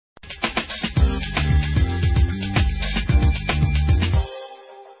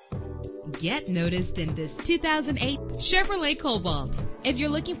Get noticed in this 2008 Chevrolet Cobalt. If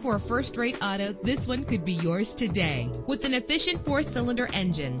you're looking for a first-rate auto, this one could be yours today. With an efficient 4-cylinder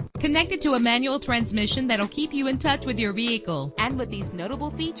engine connected to a manual transmission that'll keep you in touch with your vehicle. And with these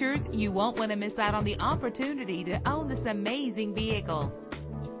notable features, you won't want to miss out on the opportunity to own this amazing vehicle.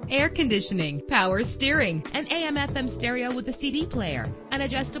 Air conditioning, power steering, an AM/FM stereo with a CD player, an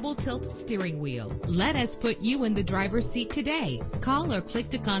adjustable tilt steering wheel. Let us put you in the driver's seat today. Call or click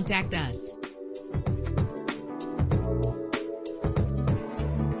to contact us.